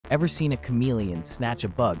Ever seen a chameleon snatch a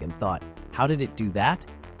bug and thought, how did it do that?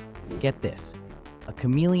 Get this. A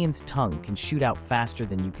chameleon's tongue can shoot out faster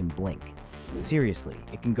than you can blink. Seriously,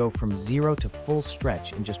 it can go from 0 to full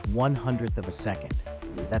stretch in just 1/100th of a second.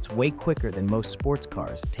 That's way quicker than most sports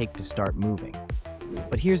cars take to start moving.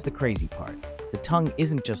 But here's the crazy part. The tongue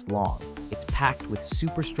isn't just long, it's packed with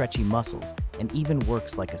super stretchy muscles and even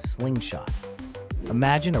works like a slingshot.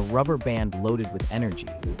 Imagine a rubber band loaded with energy.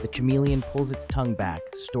 The chameleon pulls its tongue back,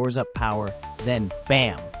 stores up power, then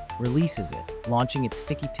bam, releases it, launching its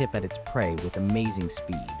sticky tip at its prey with amazing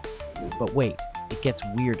speed. But wait, it gets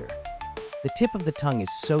weirder. The tip of the tongue is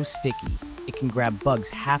so sticky, it can grab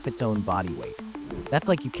bugs half its own body weight. That's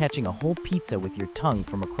like you catching a whole pizza with your tongue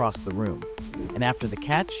from across the room. And after the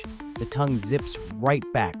catch, the tongue zips right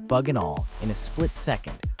back, bug and all, in a split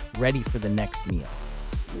second, ready for the next meal.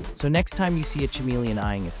 So next time you see a chameleon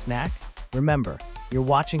eyeing a snack, remember, you're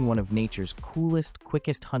watching one of nature's coolest,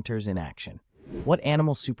 quickest hunters in action. What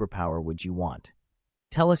animal superpower would you want?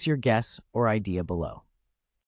 Tell us your guess or idea below.